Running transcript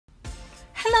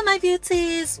Hello my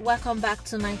beauties, welcome back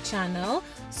to my channel.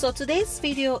 So today's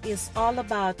video is all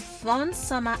about fun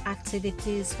summer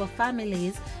activities for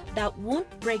families that won't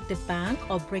break the bank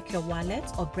or break your wallet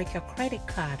or break your credit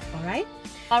card.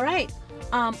 All right.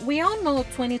 We all know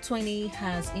 2020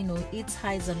 has its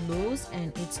highs and lows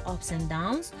and its ups and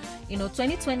downs.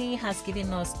 2020 has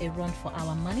given us a run for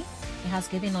our money. It has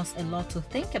given us a lot to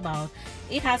think about.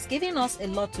 It has given us a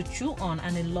lot to chew on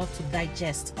and a lot to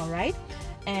digest. All right.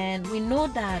 And we know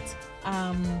that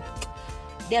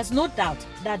there's no doubt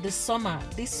that this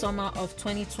summer of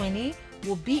 2020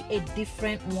 will be a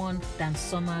different one than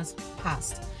summers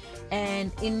past.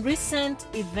 And in recent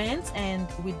events and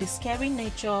with the scary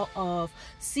nature of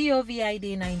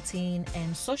COVID-19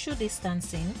 and social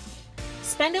distancing,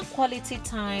 spending quality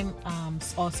time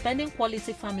or spending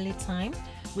quality family time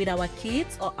with our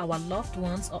kids or our loved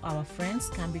ones or our friends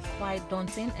can be quite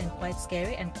daunting and quite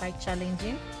scary and quite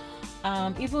challenging.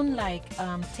 Even like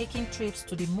taking trips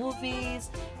to the movies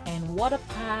and water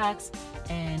parks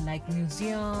and like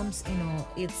museums,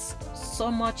 it's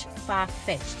so much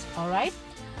far-fetched. All right.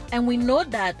 And we know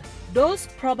that those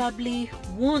probably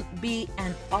won't be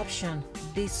an option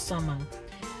this summer.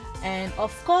 And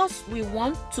of course, we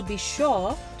want to be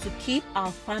sure to keep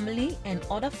our family and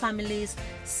other families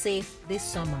safe this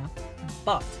summer.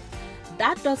 But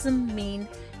that doesn't mean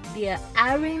there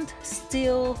aren't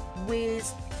still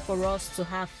ways for us to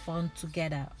have fun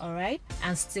together, all right,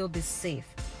 and still be safe.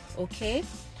 Okay.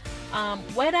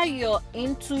 Whether you're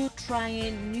into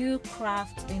trying new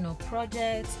craft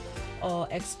projects or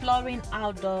exploring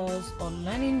outdoors or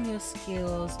learning new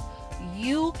skills,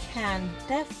 you can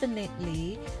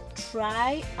definitely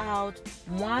try out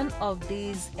one of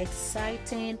these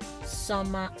exciting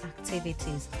summer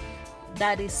activities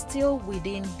that is still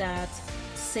within that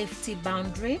safety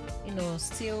boundary,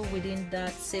 still within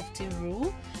that safety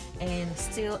rule and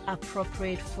still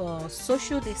appropriate for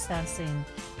social distancing.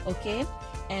 Okay.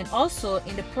 And also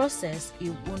in the process,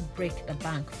 it won't break the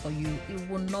bank for you. It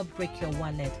will not break your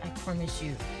wallet. I promise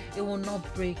you. It will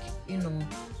not break,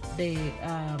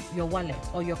 your wallet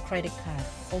or your credit card.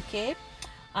 Okay.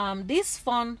 These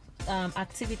fun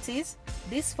activities,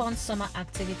 these fun summer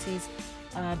activities,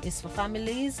 is for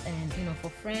families and for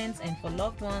friends and for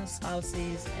loved ones,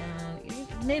 spouses, you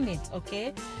name it.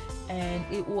 Okay. And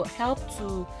it will help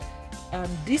to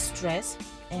de-stress,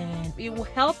 and it will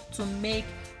help to make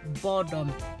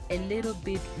boredom a little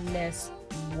bit less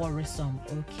worrisome,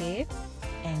 okay,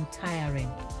 and tiring.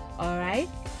 All right.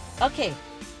 Okay.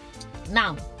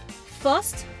 Now,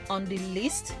 first on the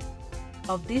list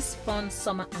of these fun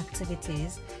summer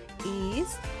activities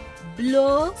is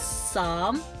blow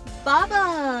some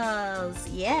bubbles.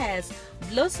 Yes,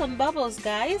 blow some bubbles,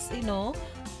 guys.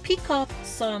 Pick up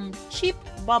some cheap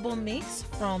bubble mix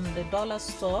from the dollar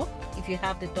store if you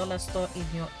have the dollar store in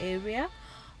your area,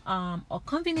 or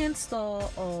convenience store,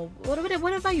 or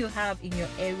whatever you have in your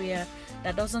area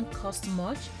that doesn't cost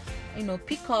much.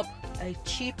 Pick up a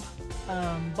cheap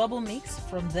bubble mix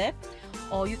from there,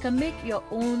 or you can make your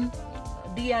own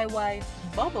DIY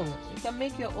bubble. You can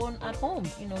make your own at home.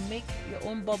 Make your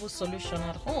own bubble solution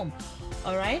at home.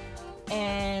 All right.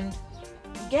 And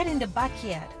get in the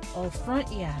backyard or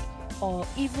front yard or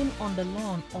even on the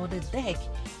lawn or the deck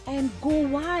and go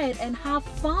wild and have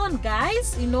fun,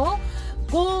 guys.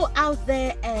 Go out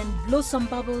there and blow some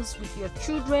bubbles with your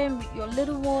children, with your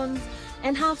little ones,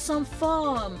 and have some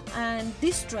fun and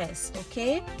distress.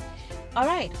 Okay. All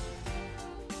right.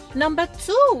 Number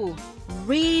 2,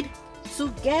 read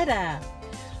together.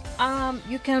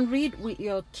 You can read with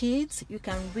your kids, you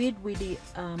can read with the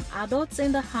adults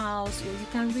in the house, or you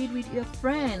can read with your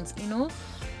friends.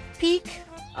 Pick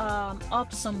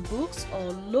up some books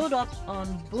or load up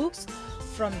on books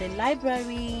from the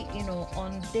library,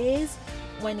 on days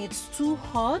when it's too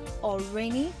hot or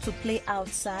rainy to play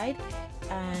outside,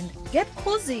 and get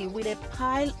cozy with a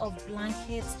pile of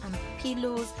blankets and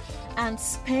pillows and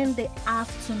spend the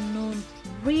afternoon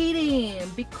reading,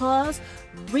 because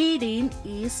reading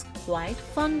is quite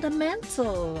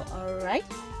fundamental. All right.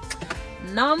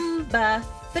 Number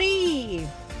 3,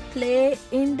 play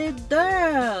in the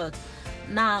dirt.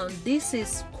 Now, this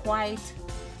is quite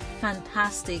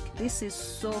fantastic. This is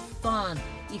so fun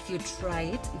if you try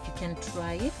it, if you can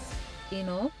try it.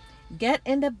 Get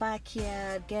in the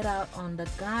backyard, get out on the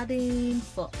garden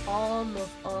for all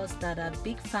of us that are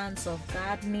big fans of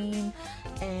gardening,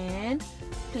 and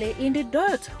play in the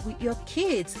dirt with your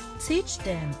kids. Teach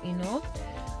them.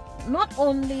 Not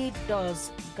only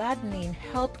does gardening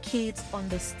help kids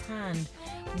understand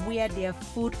where their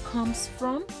food comes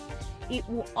from, it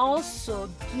will also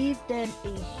give them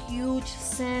a huge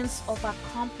sense of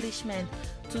accomplishment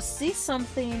to see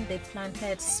something they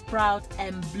planted sprout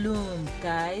and bloom,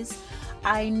 guys.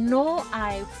 I know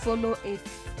I follow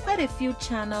quite a few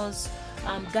channels,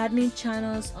 gardening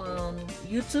channels on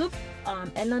YouTube,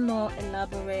 Eleanor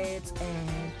Elaborate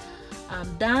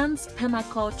and Dan's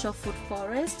Permaculture Food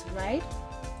Forest, right?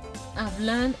 I've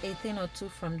learned a thing or two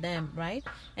from them, right?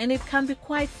 And it can be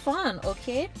quite fun,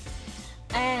 okay?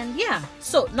 And yeah,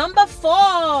 so number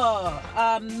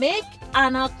 4, make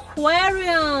an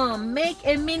aquarium. Make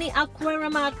a mini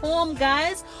aquarium at home,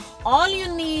 guys. All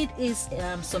you need is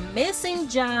some mason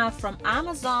jar from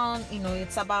Amazon. You know,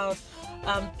 it's about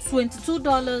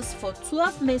 $22 for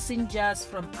 12 mason jars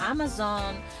from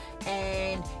Amazon.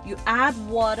 And you add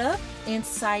water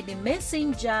inside the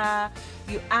mason jar,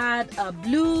 you add a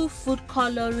blue food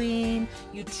coloring,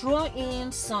 you throw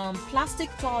in some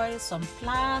plastic toys, some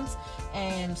plants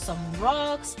and some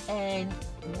rocks, and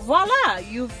voila,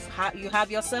 you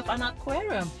have yourself an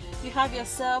aquarium. You have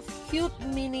yourself cute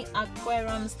mini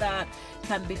aquariums that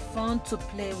can be fun to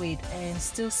play with and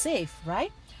still safe,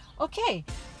 right? Okay,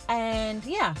 and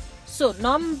yeah, so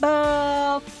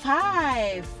number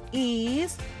 5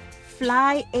 is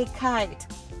fly a kite.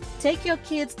 Take your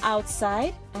kids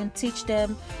outside and teach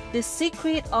them the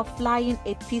secret of flying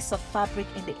a piece of fabric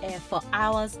in the air for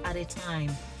hours at a time.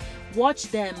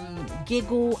 Watch them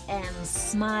giggle and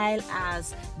smile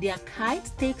as their kite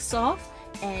takes off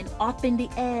and up in the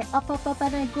air, up,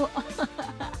 and I go.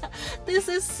 This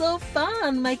is so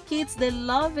fun. My kids, they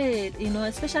love it, you know,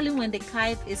 especially when the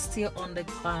kite is still on the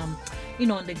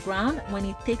on the ground. When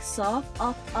it takes off,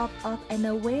 up and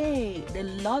away, they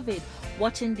love it.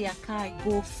 Watching their kite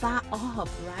go far up,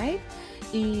 right?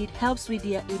 It helps with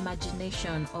their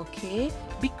imagination. Okay,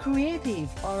 be creative.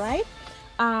 All right.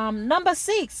 Number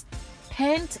 6,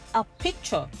 paint a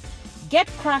picture. Get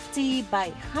crafty by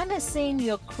harnessing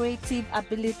your creative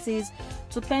abilities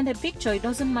to paint a picture. It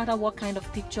doesn't matter what kind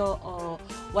of picture or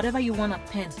whatever you want to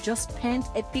paint. Just paint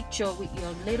a picture with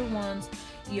your little ones,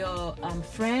 your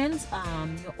friends,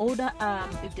 your older,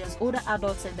 if there's older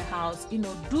adults in the house, you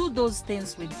know, do those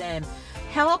things with them.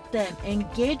 Help them,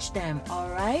 engage them, all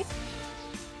right?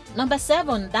 Number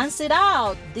 7, dance it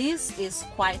out. This is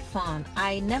quite fun.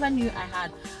 I never knew I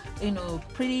had, you know,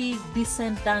 pretty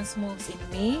decent dance moves in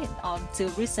me until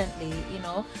recently. You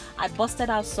know, I busted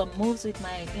out some moves with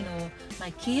my, you know,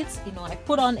 my kids. You know, I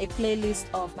put on a playlist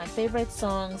of my favorite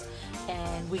songs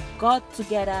and we got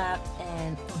together,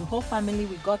 and the whole family,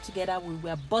 we got together. We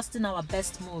were busting our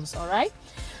best moves, all right?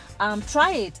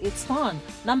 Try it, it's fun.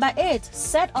 Number 8,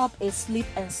 set up a slip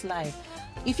and slide.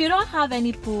 If you don't have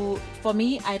any pool, for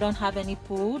me, I don't have any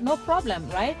pool, no problem,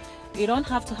 right? You don't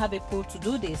have to have a pool to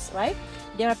do this, right?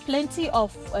 There are plenty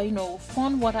of you know,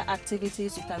 fun water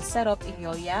activities you can set up in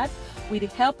your yard with the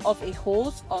help of a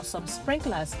hose or some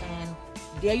sprinklers, and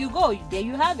there you go, there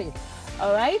you have it.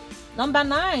 All right. Number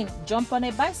 9, jump on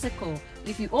a bicycle.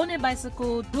 If you own a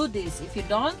bicycle, do this. If you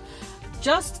don't,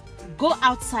 just go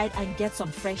outside and get some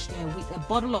fresh air with a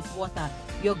bottle of water.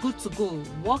 You're good to go.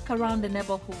 Walk around the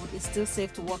neighborhood. It's still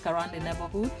safe to walk around the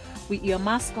neighborhood with your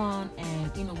mask on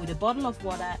and, you know, with a bottle of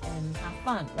water, and have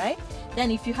fun, right?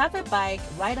 Then if you have a bike,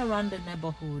 ride around the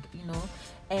neighborhood, you know.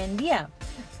 And yeah,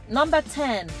 number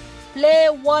 10, play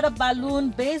water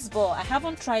balloon baseball. I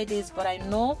haven't tried this, but I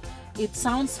know it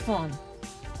sounds fun.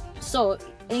 So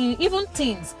even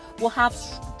teens will have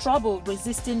trouble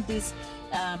resisting this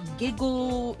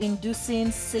giggle inducing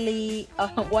silly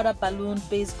water balloon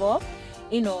baseball.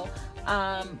 You know,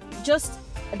 just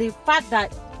the fact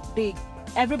that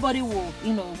everybody will,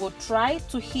 you know, will try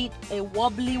to hit a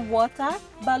wobbly water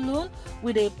balloon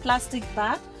with a plastic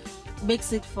bat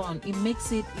makes it fun. It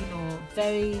makes it, you know,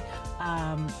 very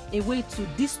a way to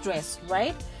distress,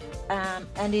 right?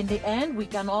 And in the end, we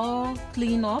can all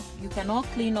clean up. You can all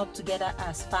clean up together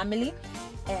as family.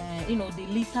 And you know, the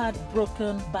littered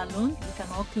broken balloon, you can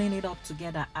all clean it up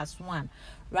together as one,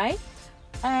 right?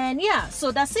 And yeah,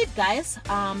 so that's it, guys.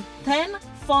 10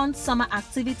 fun summer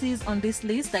activities on this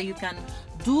list that you can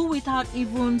do without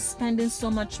even spending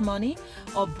so much money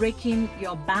or breaking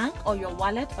your bank or your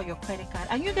wallet or your credit card.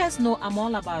 And you guys know I'm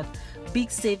all about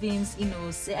big savings. You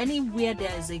know, anywhere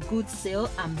there is a good sale,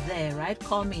 I'm there, right?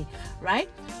 Call me, right?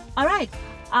 All right.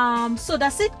 So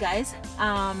that's it, guys.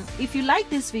 If you like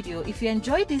this video, if you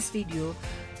enjoyed this video,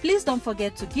 please don't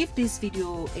forget to give this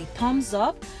video a thumbs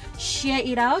up, share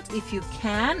it out if you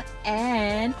can,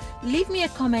 and leave me a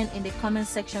comment in the comment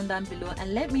section down below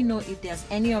and let me know if there's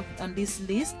any of on this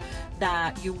list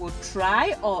that you would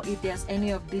try, or if there's any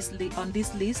of this on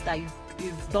this list that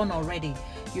you've done already,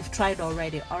 you've tried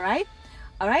already. All right.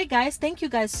 Alright guys, thank you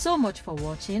guys so much for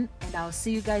watching, and I'll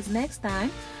see you guys next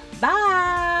time.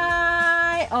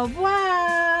 Bye. Au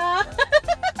revoir.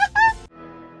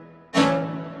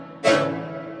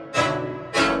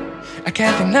 I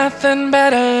can't think nothing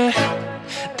better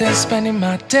than spending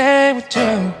my day with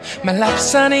you. My life's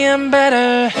sunny and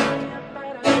better,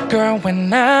 girl,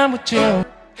 when I'm with you.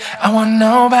 I want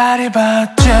nobody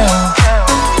but you.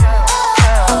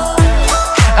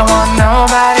 I want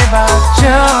nobody